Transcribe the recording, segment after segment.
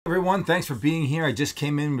Everyone, thanks for being here. I just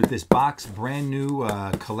came in with this box, brand new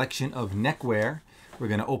collection of neckwear. We're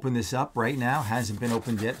going to open this up right now. Hasn't been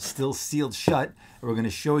opened yet, still sealed shut. And we're going to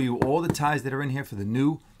show you all the ties that are in here for the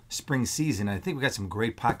new spring season. And I think we got some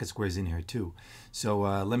great pocket squares in here too. So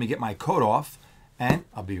let me get my coat off and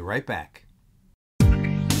I'll be right back.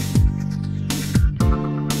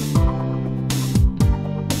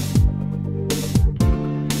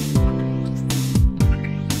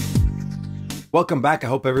 Welcome back. I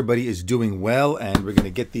hope everybody is doing well, and we're going to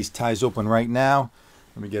get these ties open right now.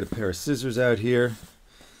 Let me get a pair of scissors out here.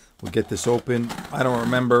 We'll get this open. I don't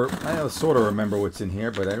remember, I sort of remember what's in here,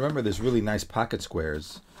 but I remember there's really nice pocket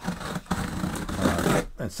squares.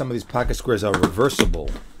 And some of these pocket squares are reversible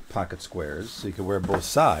pocket squares, so you can wear both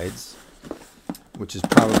sides, which is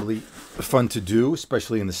probably fun to do,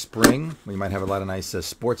 especially in the spring. We might have a lot of nice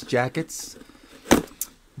sports jackets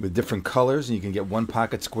with different colors, and you can get one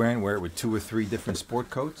pocket square and wear it with 2 or 3 different sport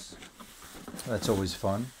coats. That's always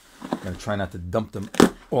fun. I'm going to try not to dump them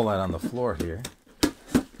all out on the floor here.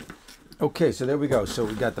 Okay, so there we go. So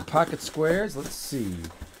we got the pocket squares. Let's see.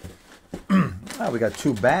 We got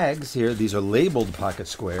 2 bags here. These are labeled pocket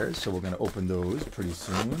squares, so we're going to open those pretty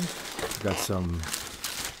soon. We've got some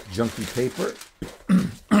junky paper.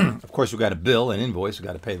 Of course, we got a bill, an invoice. We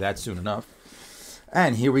got to pay that soon enough.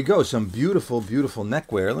 And here we go, some beautiful, beautiful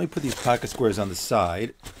neckwear. Let me put these pocket squares on the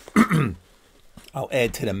side. I'll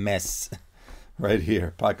add to the mess right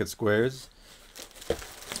here, pocket squares.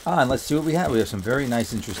 And let's see what we have. We have some very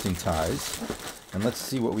nice, interesting ties. And let's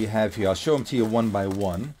see what we have here. I'll show them to you one by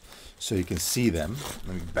one so you can see them.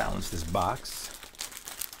 Let me balance this box.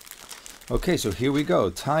 Okay, so here we go.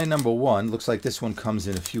 Tie number 1. Looks like this one comes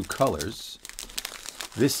in a few colors.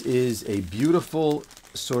 This is a beautiful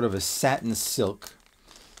sort of a satin silk.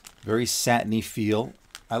 Very satiny feel.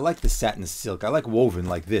 I like the satin silk. I like woven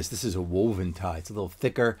like this. This is a woven tie. It's a little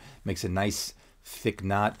thicker, makes a nice thick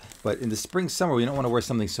knot. But in the spring, summer, you don't want to wear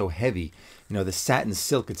something so heavy. You know, the satin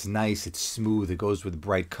silk, it's nice, it's smooth, it goes with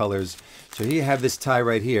bright colors. So here you have this tie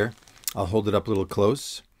right here. I'll hold it up a little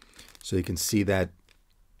close so you can see that.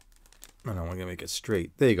 I don't want to make it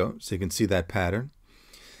straight. There you go. So you can see that pattern.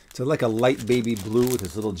 So like a light baby blue with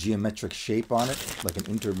this little geometric shape on it, like an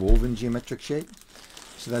interwoven geometric shape.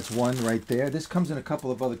 So that's one right there. This comes in a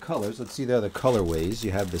couple of other colors. Let's see the other colorways.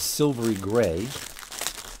 You have the silvery gray.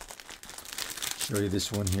 Show you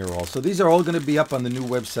this one here also. These are all going to be up on the new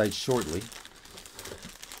website shortly.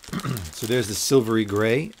 So there's the silvery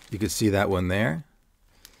gray. You can see that one there.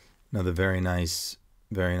 Another very nice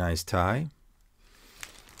tie.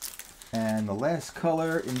 And the last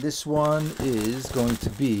color in this one is going to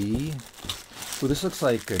be, oh, this looks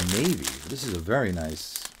like a navy. This is a very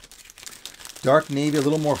nice dark navy, a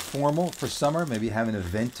little more formal for summer. Maybe you have an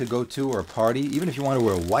event to go to or a party. Even if you want to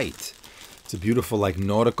wear white. It's a beautiful like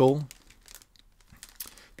nautical,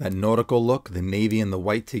 that nautical look, the navy and the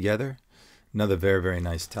white together. Another very, very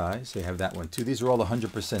nice tie. So you have that one too. These are all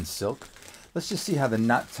 100% silk. Let's just see how the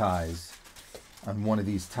knot ties on one of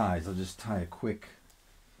these ties. I'll just tie a quick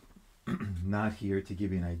knot here to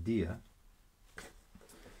give you an idea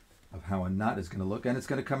of how a knot is going to look, and it's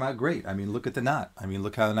going to come out great. I mean, look at the knot. I mean,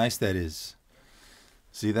 look how nice that is.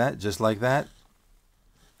 See that? Just like that.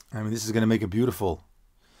 I mean, this is going to make a beautiful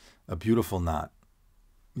knot.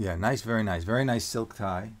 Yeah, nice, very nice silk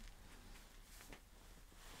tie.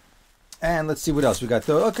 And let's see what else we got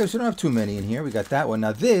though. Okay, so we don't have too many in here. We got that one.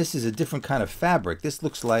 Now this is a different kind of fabric. This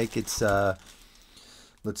looks like it's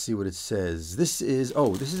let's see what it says. This is,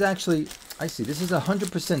 oh, this is actually, I see, this is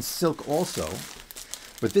 100% silk also.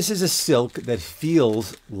 But this is a silk that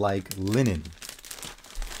feels like linen.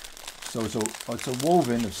 So it's a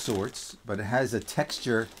woven of sorts, but it has a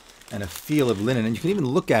texture and a feel of linen. And you can even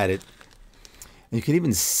look at it, and you can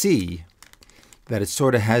even see that it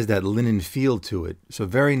sort of has that linen feel to it. So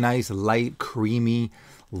very nice, light, creamy,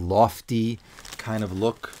 lofty kind of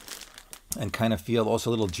look. And kind of feel, also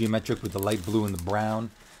a little geometric with the light blue and the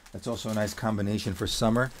brown. That's also a nice combination for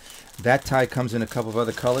summer. That tie comes in a couple of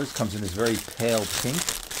other colors. Comes in this very pale pink,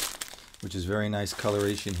 which is very nice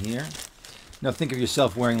coloration here. Now think of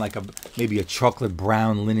yourself wearing like maybe a chocolate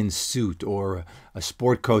brown linen suit or a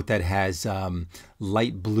sport coat that has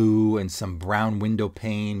light blue and some brown window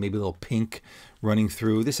pane, maybe a little pink running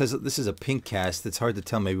through. This is a pink cast. It's hard to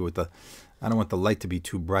tell maybe with the, I don't want the light to be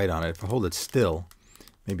too bright on it. If I hold it still,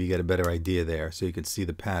 maybe you get a better idea there so you can see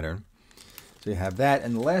the pattern. So you have that.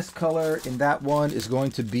 And the last color in that one is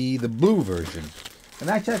going to be the blue version. And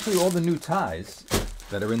that's actually all the new ties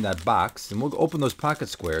that are in that box. And we'll open those pocket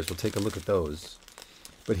squares. We'll take a look at those.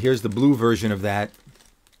 But here's the blue version of that.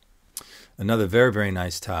 Another very, very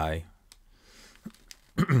nice tie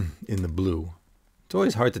in the blue. It's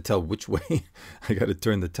always hard to tell which way I got to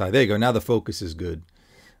turn the tie. There you go. Now the focus is good.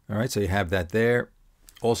 All right, so you have that there.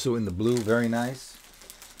 Also in the blue, very nice.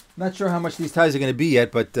 Not sure how much these ties are going to be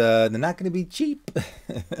yet, but they're not going to be cheap.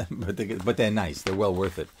 but they're nice. They're well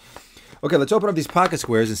worth it. Okay, let's open up these pocket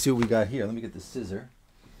squares and see what we got here. Let me get the scissor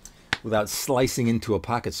without slicing into a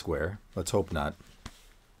pocket square. Let's hope not.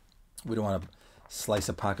 We don't want to slice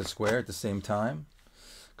a pocket square at the same time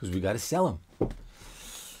because we got to sell them.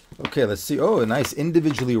 Okay, let's see. Oh, a nice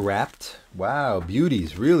individually wrapped. Wow,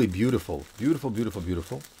 beauties. Really beautiful. Beautiful, beautiful,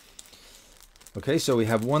 beautiful. Okay, so we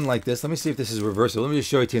have one like this. Let me see if this is reversible. Let me just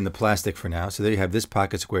show it to you in the plastic for now. So there you have this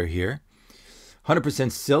pocket square here.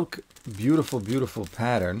 100% silk. Beautiful, beautiful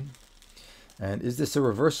pattern. And is this a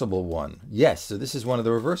reversible one? Yes, so this is one of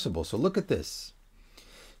the reversibles. So look at this.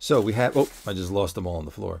 So we have, oh, I just lost them all on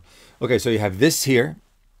the floor. Okay, so you have this here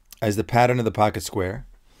as the pattern of the pocket square.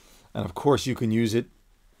 And of course you can use it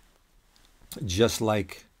just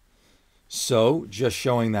like so, just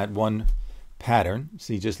showing that one pattern.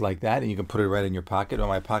 See, just like that, and you can put it right in your pocket. Oh,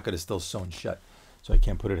 my pocket is still sewn shut, so I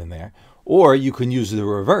can't put it in there. Or you can use the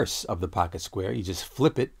reverse of the pocket square. You just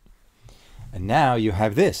flip it, and now you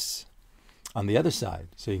have this on the other side.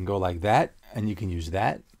 So you can go like that, and you can use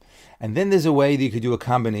that. And then there's a way that you could do a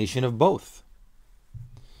combination of both.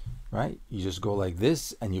 Right? You just go like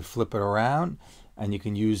this, and you flip it around, and you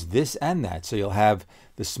can use this and that. So you'll have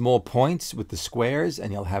the small points with the squares,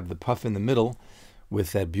 and you'll have the puff in the middle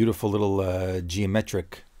with that beautiful little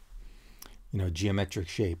geometric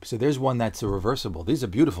shape. So there's one that's a reversible. These are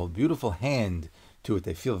beautiful, beautiful hand to it.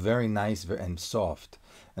 They feel very nice and soft.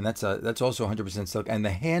 And that's also 100% silk. And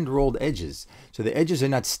the hand rolled edges. So the edges are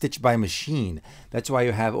not stitched by machine. That's why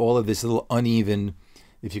you have all of this little uneven,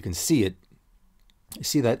 if you can see it, you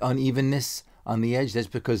see that unevenness on the edge? That's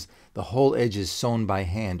because the whole edge is sewn by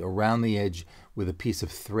hand around the edge with a piece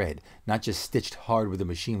of thread, not just stitched hard with a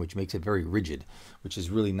machine, which makes it very rigid, which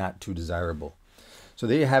is really not too desirable. So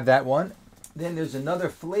there you have that one. Then there's another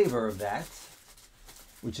flavor of that,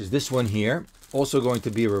 which is this one here, also going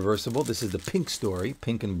to be a reversible. This is the pink story,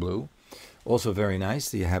 pink and blue, also very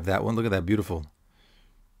nice. So you have that one. Look at that beautiful,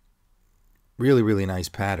 really, really nice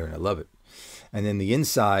pattern. I love it. And then the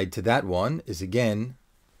inside to that one is again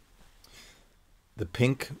the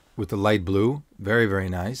pink with the light blue. Very, very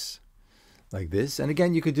nice. Like this. And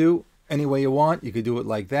again, you could do any way you want. You could do it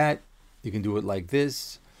like that. You can do it like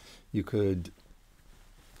this. You could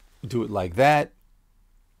do it like that.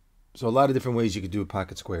 So a lot of different ways you could do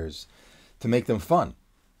pocket squares to make them fun.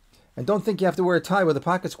 And don't think you have to wear a tie with a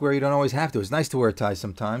pocket square. You don't always have to. It's nice to wear a tie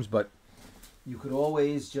sometimes, but you could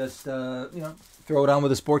always just, throw it on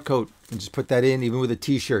with a sport coat and just put that in. Even with a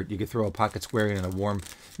t-shirt, you could throw a pocket square in a warm,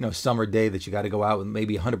 summer day that you got to go out with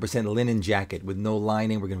maybe 100% linen jacket with no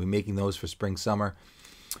lining. We're going to be making those for spring, summer.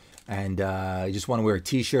 And you just want to wear a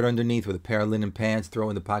t-shirt underneath with a pair of linen pants, throw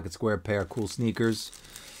in the pocket square, a pair of cool sneakers.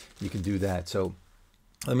 You can do that. So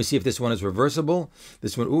let me see if this one is reversible.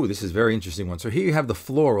 This one, ooh, this is a very interesting one. So here you have the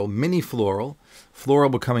floral, mini floral. Floral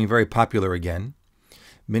becoming very popular again.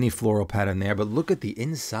 Mini floral pattern there. But look at the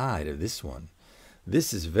inside of this one.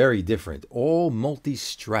 This is very different. All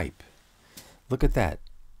multi-stripe. Look at that.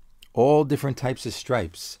 All different types of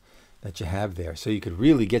stripes that you have there. So you could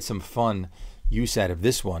really get some fun use out of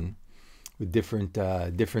this one with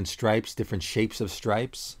different stripes, different shapes of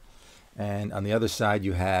stripes. And on the other side,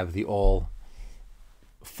 you have the all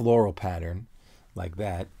floral pattern like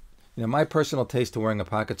that. My personal taste to wearing a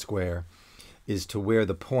pocket square is to wear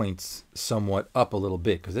the points somewhat up a little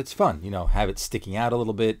bit because it's fun. Have it sticking out a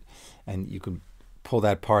little bit, and you can pull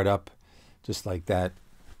that part up just like that.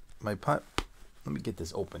 Let me get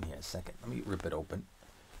this open here a second. Let me rip it open.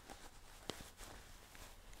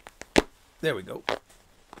 There we go. It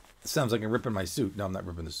sounds like I'm ripping my suit. No, I'm not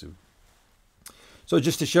ripping the suit. So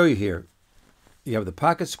just to show you here, you have the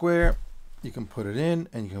pocket square. You can put it in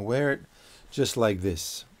and you can wear it just like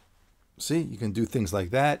this. See, you can do things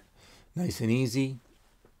like that. Nice and easy.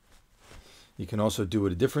 You can also do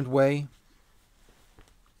it a different way.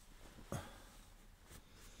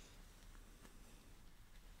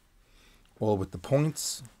 All with the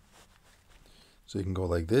points. So you can go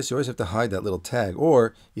like this. You always have to hide that little tag,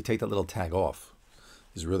 or you take that little tag off,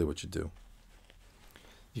 is really what you do.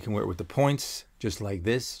 You can wear it with the points, just like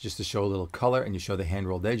this, just to show a little color, and you show the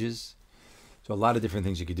hand-rolled edges. So a lot of different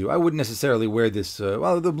things you could do. I wouldn't necessarily wear this,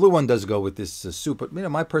 well, the blue one does go with this suit, but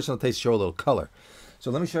my personal taste show a little color. So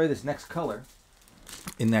let me show you this next color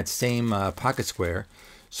in that same pocket square,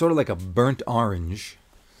 sort of like a burnt orange,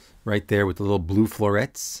 right there with the little blue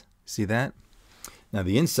florets. See that? Now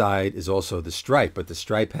the inside is also the stripe, but the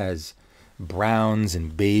stripe has browns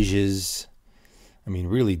and beiges I mean,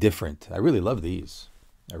 really different. I really love these.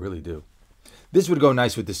 I really do. This would go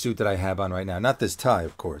nice with the suit that I have on right now. Not this tie,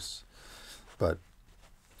 of course, but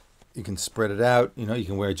you can spread it out. You know, you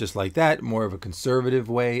can wear it just like that, more of a conservative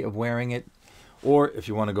way of wearing it. Or if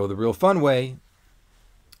you want to go the real fun way,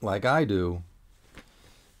 like I do,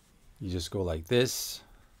 you just go like this.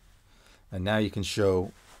 And now you can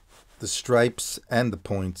show the stripes and the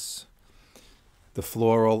points, the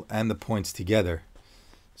floral and the points together.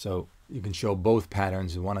 So you can show both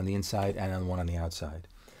patterns, one on the inside and one on the outside.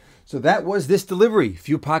 So that was this delivery.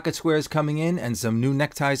 Few pocket squares coming in and some new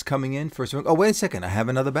neckties coming in. First, oh, wait a second. I have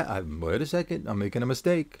another wait a second. I'm making a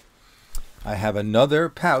mistake. I have another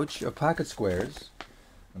pouch of pocket squares.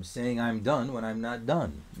 I'm saying I'm done when I'm not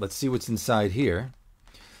done. Let's see what's inside here.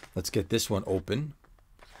 Let's get this one open.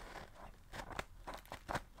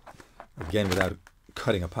 Again, without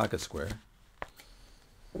cutting a pocket square.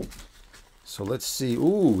 So let's see.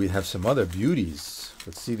 Ooh, we have some other beauties.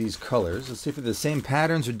 Let's see these colors. Let's see if they're the same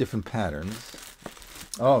patterns or different patterns.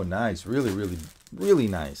 Oh, nice. Really, really, really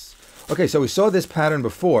nice. Okay, so we saw this pattern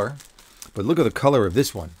before, but look at the color of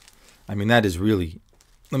this one. I mean, that is really...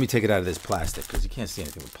 Let me take it out of this plastic, because you can't see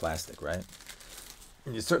anything with plastic, right?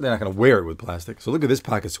 And you're certainly not going to wear it with plastic. So look at this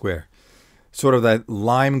pocket square. Sort of that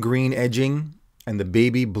lime green edging and the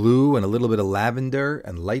baby blue and a little bit of lavender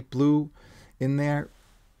and light blue in there.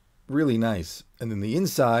 Really nice. And then the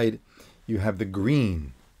inside, you have the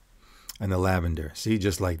green and the lavender. See,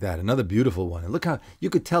 just like that. Another beautiful one. And look how you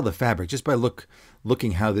could tell the fabric just by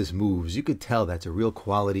looking how this moves. You could tell that's a real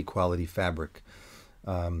quality fabric.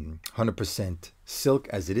 100% silk,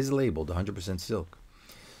 as it is labeled, 100% silk.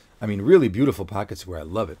 I mean, really beautiful pocket square. I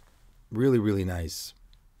love it. Really, really nice.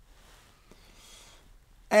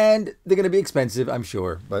 And they're going to be expensive, I'm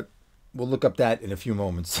sure, but we'll look up that in a few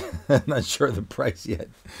moments. I'm not sure of the price yet.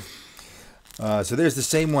 So there's the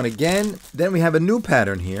same one again. Then we have a new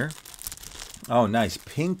pattern here. Oh, nice.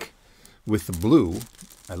 Pink with the blue.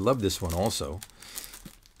 I love this one also.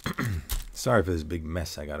 Sorry for this big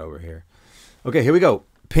mess I got over here. Okay, here we go.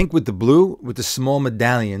 Pink with the blue, with the small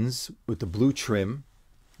medallions, with the blue trim.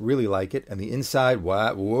 Really like it. And the inside,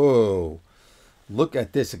 wow, whoa. Look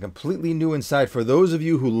at this. A completely new inside. For those of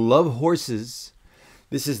you who love horses,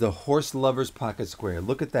 this is the Horse Lovers Pocket Square.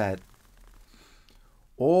 Look at that.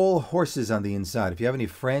 All horses on the inside. If you have any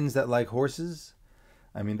friends that like horses,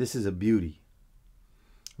 I mean, this is a beauty.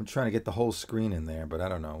 I'm trying to get the whole screen in there, but I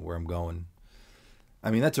don't know where I'm going. I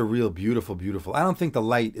mean, that's a real beautiful, beautiful. I don't think the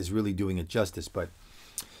light is really doing it justice, but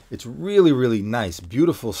it's really, really nice.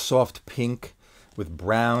 Beautiful, soft pink with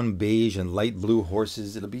brown, beige, and light blue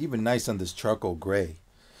horses. It'll be even nice on this charcoal gray.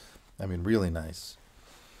 I mean, really nice.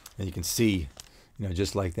 And you can see, you know,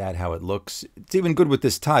 just like that, how it looks. It's even good with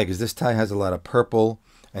this tie, because this tie has a lot of purple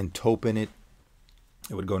and taupe in it.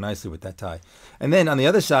 It would go nicely with that tie. And then on the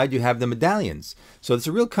other side, you have the medallions. So it's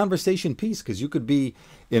a real conversation piece, because you could be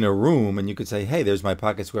in a room and you could say, hey, there's my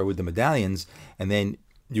pocket square with the medallions. And then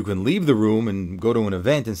you can leave the room and go to an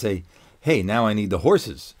event and say, hey, now I need the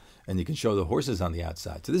horses. And you can show the horses on the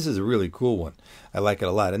outside. So this is a really cool one. I like it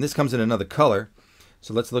a lot. And this comes in another color.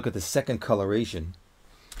 So let's look at the second coloration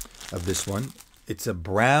of this one. It's a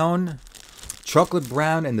brown, chocolate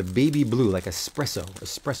brown, and the baby blue, like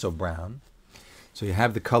espresso brown. So you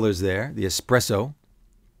have the colors there, the espresso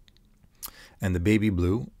and the baby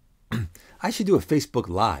blue. I should do a Facebook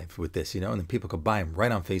Live with this, you know, and then people could buy them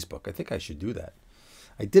right on Facebook. I think I should do that.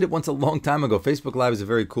 I did it once a long time ago. Facebook Live is a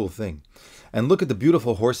very cool thing. And look at the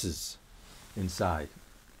beautiful horses inside.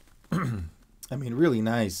 I mean, really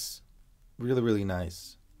nice. Really, really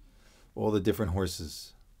nice. All the different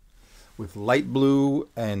horses. With light blue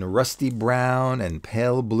and rusty brown and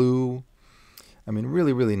pale blue. I mean,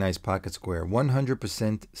 really, really nice pocket square.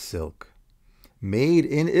 100% silk. Made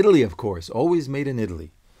in Italy, of course. Always made in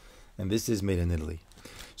Italy. And this is made in Italy.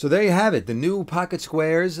 So there you have it. The new pocket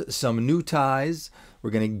squares, some new ties. We're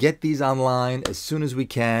going to get these online as soon as we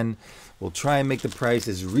can. We'll try and make the price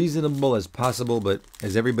as reasonable as possible, but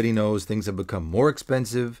as everybody knows, things have become more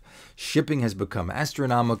expensive. Shipping has become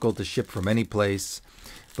astronomical to ship from any place.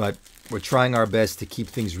 But we're trying our best to keep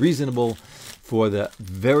things reasonable for the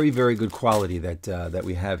very, very good quality that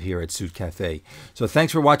we have here at Suit Cafe. So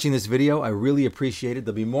thanks for watching this video. I really appreciate it.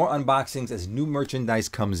 There'll be more unboxings as new merchandise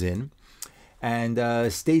comes in.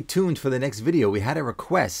 And stay tuned for the next video. We had a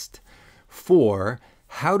request for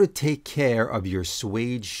how to take care of your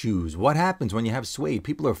suede shoes. What happens when you have suede?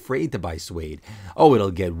 People are afraid to buy suede. Oh,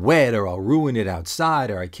 it'll get wet, or I'll ruin it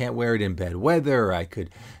outside, or I can't wear it in bad weather, or I could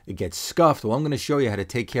get scuffed. Well, I'm going to show you how to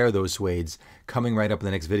take care of those suedes coming right up in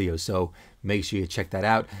the next video. So make sure you check that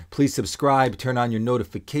out. Please subscribe, turn on your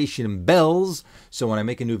notification bells, so when I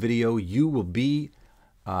make a new video, you will be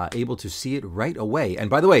able to see it right away. And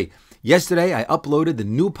by the way, yesterday I uploaded the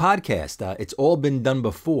new podcast. It's All Been Done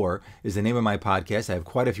Before is the name of my podcast. I have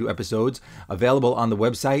quite a few episodes available on the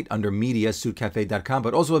website under media, suitcafe.com,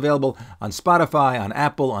 but also available on Spotify, on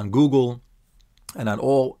Apple, on Google, and on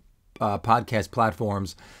all podcast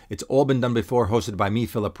platforms. It's All Been Done Before, hosted by me,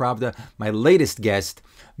 Philip Pravda. My latest guest,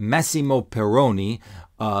 Massimo Perroni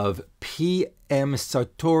of PM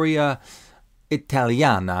Sartoria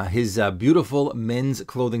Italiana, his beautiful men's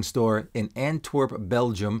clothing store in Antwerp,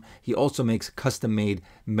 Belgium. He also makes custom-made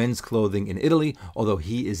men's clothing in Italy, although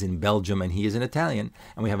he is in Belgium and he is an Italian.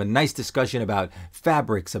 And we have a nice discussion about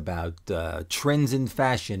fabrics, about trends in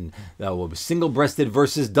fashion, single-breasted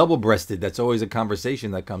versus double-breasted. That's always a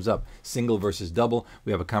conversation that comes up, single versus double.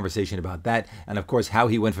 We have a conversation about that. And of course, how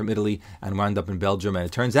he went from Italy and wound up in Belgium. And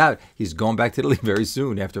it turns out he's going back to Italy very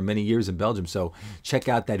soon after many years in Belgium. So check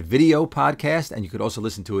out that video podcast. And you could also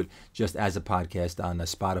listen to it just as a podcast on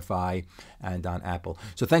Spotify and on Apple.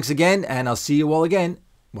 So thanks again, and I'll see you all again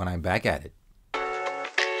when I'm back at it.